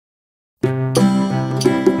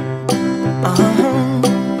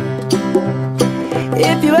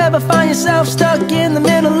If you ever find yourself stuck in the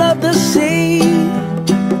middle of the sea,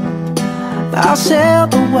 I'll sail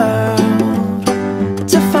the world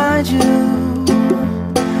to find you.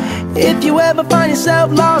 If you ever find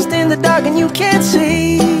yourself lost in the dark and you can't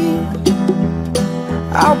see,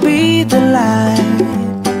 I'll be the light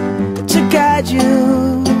to guide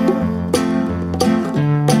you.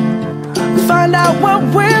 Find out what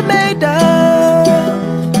we're made of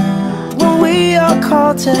when we are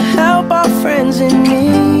called to help our friends in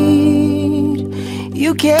need.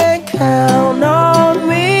 You can count on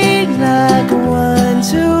me like 1,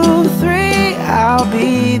 2, 3, I'll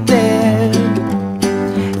be there.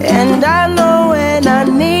 And I know when I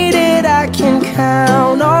need it, I can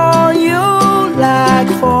count on you like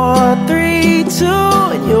 4, 3, 2,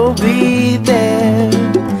 and you'll be there.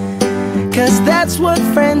 'Cause that's what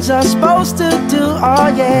friends are supposed to do, oh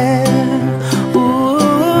yeah. Ooh,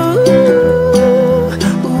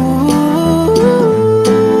 ooh,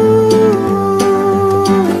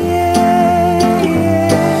 yeah,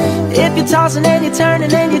 yeah. If you're tossing and you're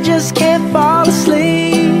turning and you just can't fall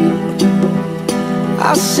asleep,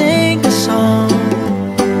 I'll sing a song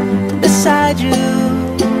beside you.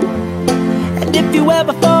 And if you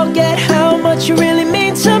ever forget how much you really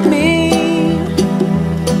mean to me,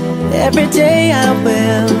 every day I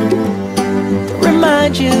will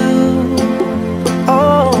remind you.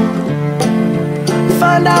 Oh,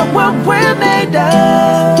 find out what we're made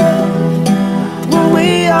of when we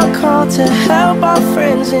are called to help our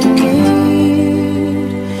friends in need.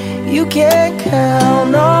 You can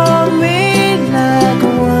count on me like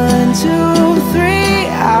 1, 2, 3,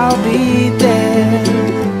 I'll be there.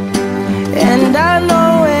 And I know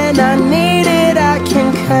when I need it, I can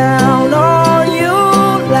count on you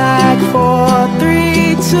like 4,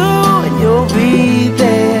 3, 2, and you'll be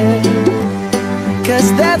there. 'Cause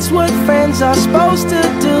that's what friends are supposed to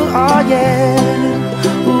do, oh yeah.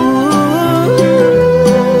 Ooh, ooh,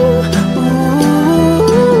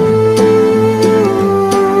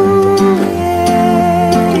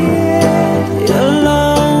 yeah, yeah. You'll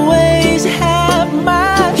always have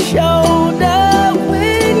my shoulder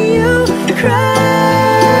when you cry.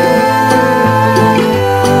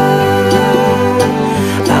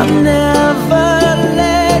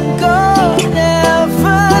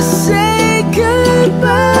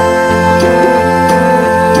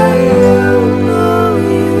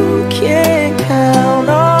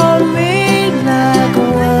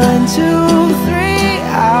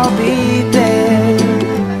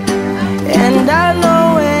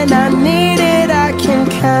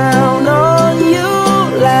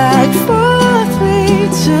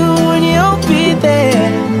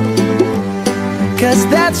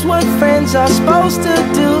 That's what friends are supposed to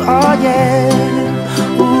do, oh yeah.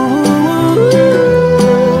 Ooh,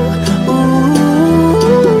 ooh.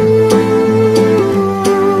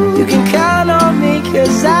 You can count on me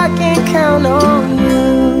 'cause I can count on you.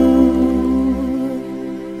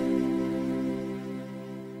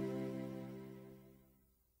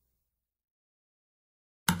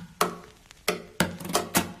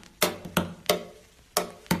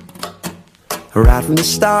 Right from the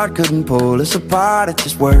start, couldn't pull us apart, it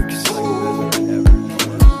just works.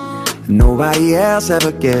 Nobody else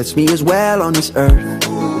ever gets me as well on this earth.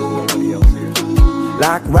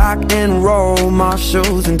 Like rock and roll,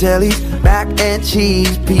 Marshalls and tellies, mac and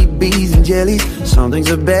cheese, PBs and jellies. Some things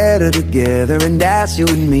are better together, and that's you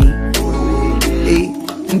and me.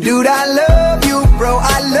 Dude, I love you, bro,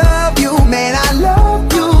 I love you, man, I love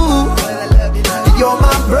you. You're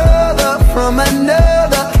my brother from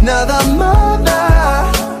another mother.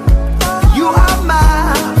 You are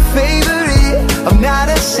my favorite, I'm not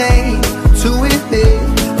ashamed to admit,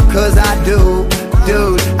 'cause I do,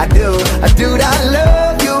 dude, I do. Dude, I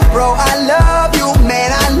love you, bro, I love you,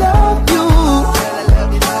 man, I love you.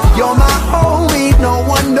 You're my homie, no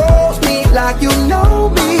one knows me like you know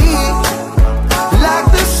me. Like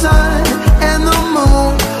the sun and the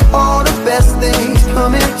moon, all the best things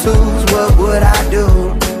come in twos. What would I do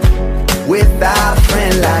without a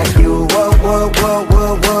friend like you? What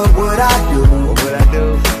would I do?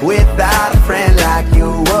 Without a friend like you?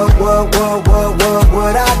 What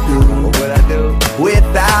would I do?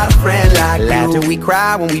 Without a friend like you? Laugh till we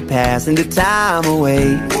cry when we passing the time away.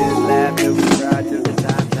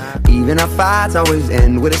 Even our fights always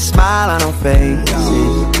end with a smile on our face.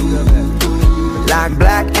 Like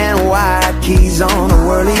black and white keys on a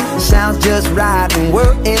whirly, sounds just right when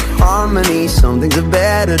we're in harmony. Some things are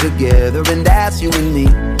better together, and that's you and me.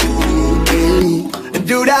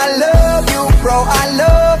 Dude, I love you, bro, I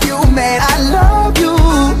love you, man, I love you.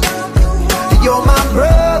 You're my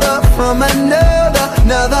brother from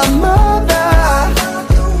another mother.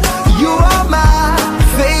 You are my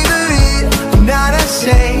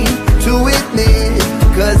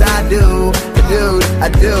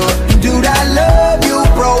do. Dude, I love you,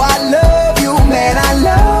 bro, I love you, man, I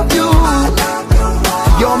love you.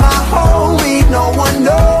 You're my homie, no one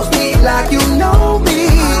knows me like you know me.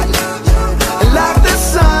 Like the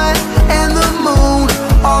sun and the moon,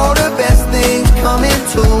 all the best things come in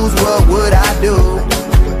twos. What would I do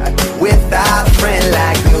without a friend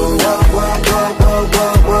like you? What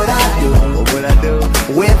would I do? What would I do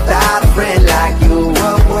without a friend like you?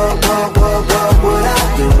 What would I do? What would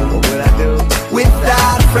I do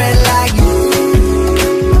without a friend like you?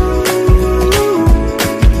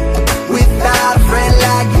 Without a friend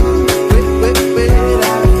like you.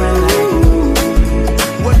 Without a friend like you.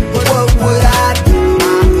 What would I do?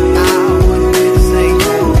 I wouldn't say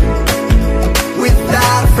no.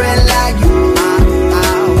 Without a friend like you.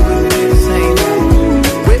 I wouldn't say no.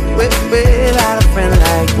 Without a friend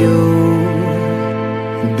like you.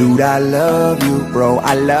 Dude, I love you, bro,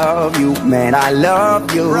 I love you, man, I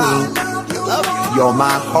love you. You're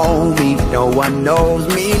my homie, no one knows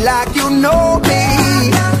me like you know me.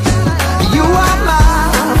 You are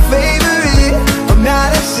my favorite, I'm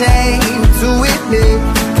not ashamed to admit,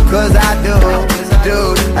 'cause I do,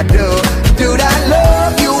 I do.